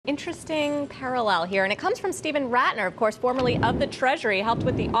interesting parallel here, and it comes from Stephen Ratner, of course, formerly of the Treasury, helped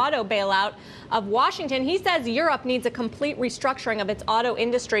with the auto bailout of Washington. He says Europe needs a complete restructuring of its auto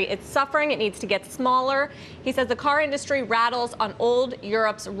industry. It's suffering. It needs to get smaller. He says the car industry rattles on old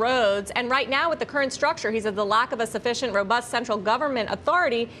Europe's roads. And right now, with the current structure, he says the lack of a sufficient, robust central government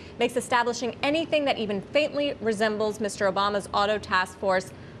authority makes establishing anything that even faintly resembles Mr. Obama's auto task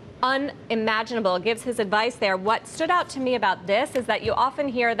force unimaginable. Gives his advice there. What stood out to me about this is that you often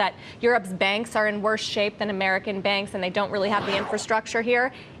hear that Europe's banks are in worse shape than American banks and they don't really have the infrastructure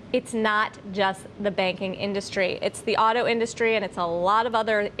here. It's not just the banking industry. It's the auto industry, and it's a lot of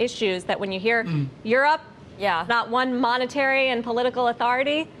other issues that when you hear Europe, not one monetary and political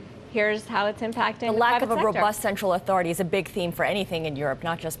authority, here's how it's impacting the lack of a sector. robust central authority is a big theme for anything in Europe,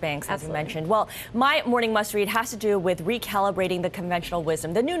 not just banks, as you mentioned. Well, my morning must read has to do with recalibrating the conventional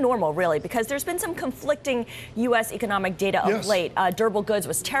wisdom, the new normal, really, because there's been some conflicting U.S. economic data of late. Durable goods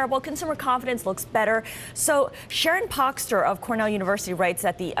was terrible. Consumer confidence looks better. So Sharon Poxter of Cornell University writes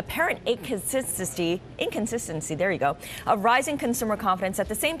that the apparent inconsistency, there you go, of rising consumer confidence at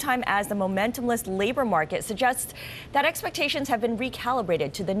the same time as the momentumless labor market suggests that expectations have been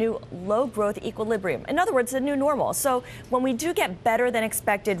recalibrated to the new low growth equilibrium. In other words, the new normal. So when we do get better than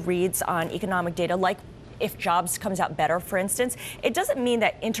expected reads on economic data, like if jobs comes out better, for instance, it doesn't mean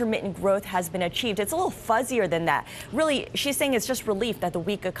that intermittent growth has been achieved. It's a little fuzzier than that. Really, she's saying it's just relief that the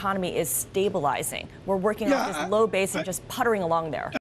weak economy is stabilizing. We're working off this low base and just puttering along there.